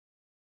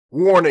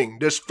Warning,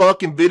 this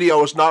fucking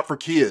video is not for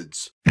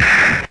kids.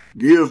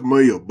 Give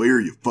me a beer,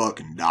 you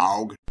fucking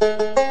dog.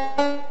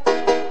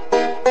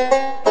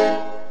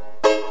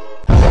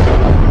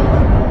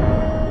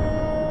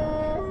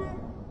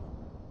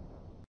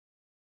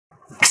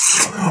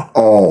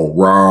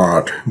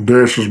 Alright,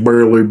 this is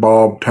Billy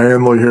Bob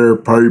Tanley here,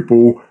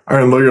 people,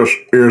 and this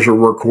is a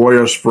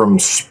request from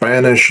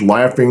Spanish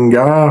Laughing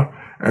Guy,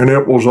 and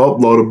it was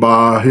uploaded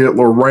by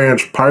Hitler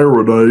Ranch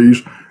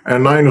Parodies,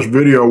 and the name of this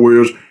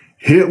video is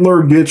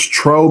Hitler Gets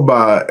Trolled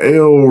by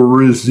El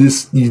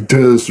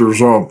Risitas or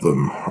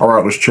something.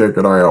 Alright, let's check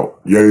it out.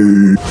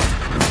 Yay.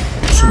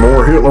 Some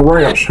more Hitler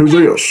Ranch. Who's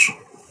this?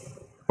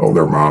 Oh,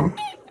 never mind.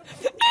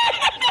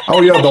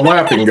 Oh yeah, the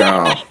Laughing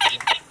Guy.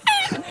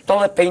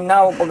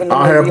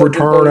 I have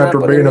returned after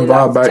being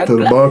invited back to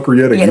the bunker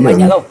yet again.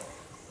 I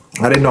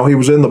didn't know he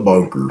was in the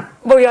bunker.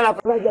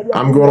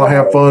 I'm going to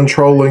have fun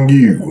trolling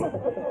you.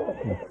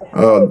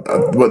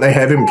 What, they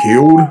have him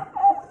killed?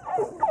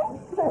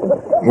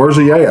 Where's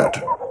he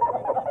at?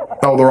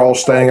 Oh, they're all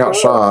staying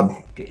outside.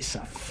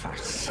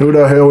 Who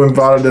the hell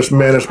invited this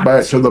menace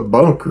back to the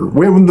bunker?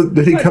 When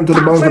did he come to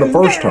the bunker the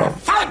first time?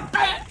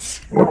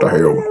 What the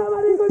hell?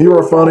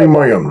 You're a funny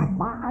man.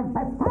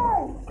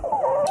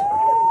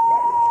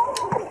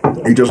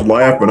 He just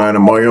laughing at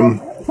him, man.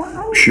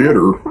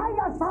 Shitter.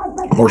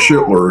 Or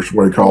Shitler is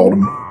what he called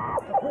him.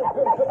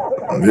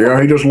 Yeah,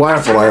 he just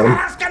laughing at him.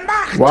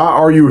 Why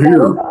are you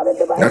here?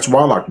 That's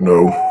what I like to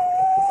know.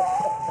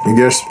 I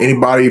guess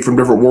anybody from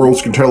different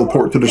worlds can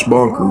teleport to this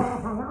bunker.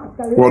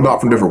 Well, not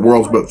from different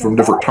worlds, but from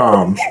different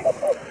times.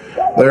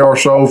 They are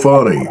so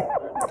funny.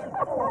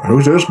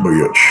 Who's this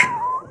bitch?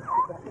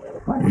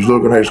 He's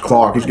looking at his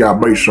clock. He's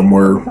got to be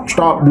somewhere.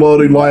 Stop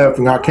bloody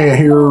laughing. I can't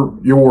hear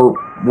your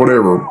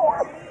whatever.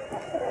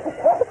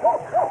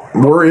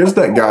 Where is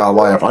that guy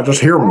laugh? I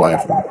just hear him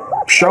laughing.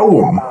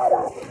 Show him.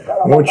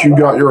 Once you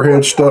got your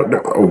head stuck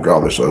down. Oh,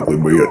 God, this ugly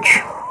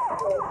bitch.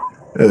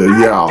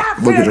 Yeah,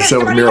 look at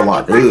yourself in the mirror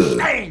like, ugh.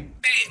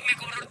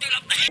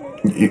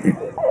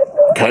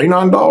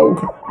 Canine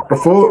dog? The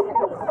fuck?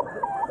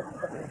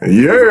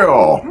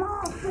 Yeah.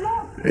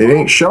 It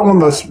ain't showing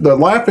the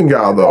laughing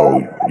guy, though.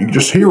 You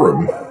just hear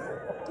him.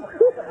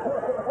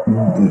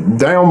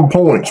 Down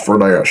points for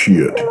that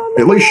shit.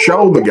 At least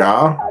show the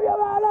guy.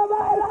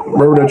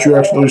 Remember that you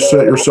actually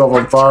set yourself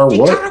on fire?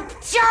 What?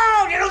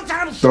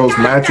 Those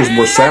matches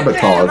were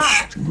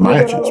sabotage.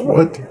 Matches?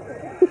 What?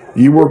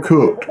 You were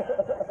cooked.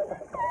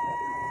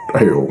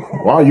 Hell,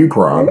 why are you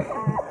crying?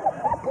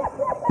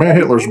 Man,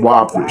 Hitler's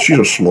wife, she's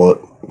a slut.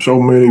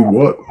 So many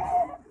what?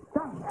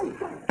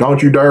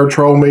 Don't you dare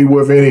troll me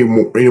with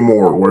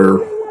anymore where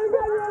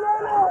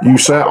you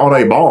sat on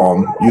a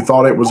bomb. You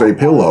thought it was a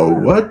pillow.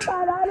 What?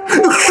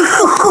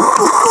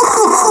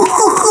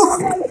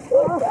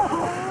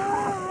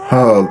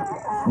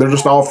 They're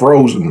just all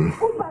frozen.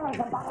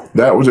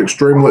 That was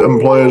extremely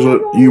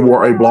unpleasant. You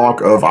were a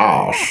block of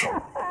ice.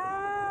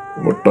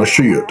 What the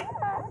shit?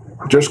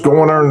 Just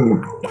going there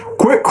and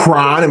quit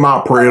crying in my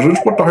presence.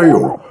 What the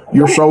hell?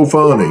 You're so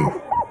funny.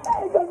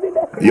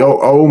 Yo,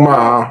 oh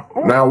my.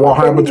 Now what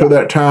happened to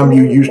that time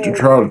you used to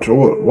try to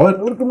toilet? What?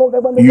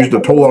 You used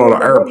to toilet on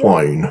an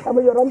airplane.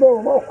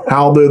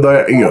 How did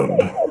that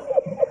end?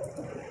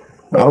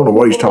 I don't know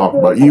what he's talking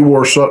about. You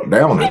were sucked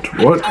down it.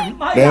 What?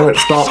 Damn it,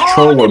 stop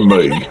trolling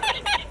me.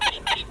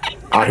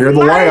 I hear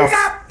the laugh.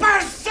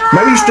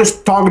 Maybe he's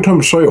just talking to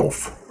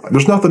himself.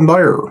 There's nothing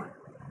there.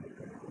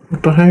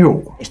 What the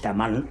hell?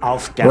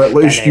 Well, at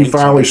least you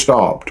finally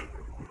stopped.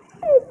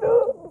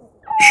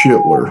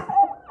 Shitler.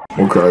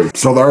 Okay,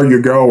 so there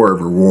you go,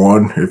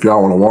 everyone. If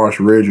y'all want to watch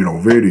the original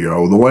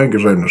video, the link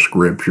is in the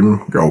description.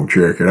 Go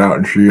check it out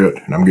and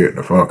shit. And I'm getting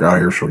the fuck out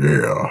of here, so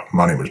yeah.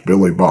 My name is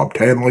Billy Bob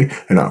Tanley,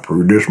 and I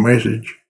approve this message.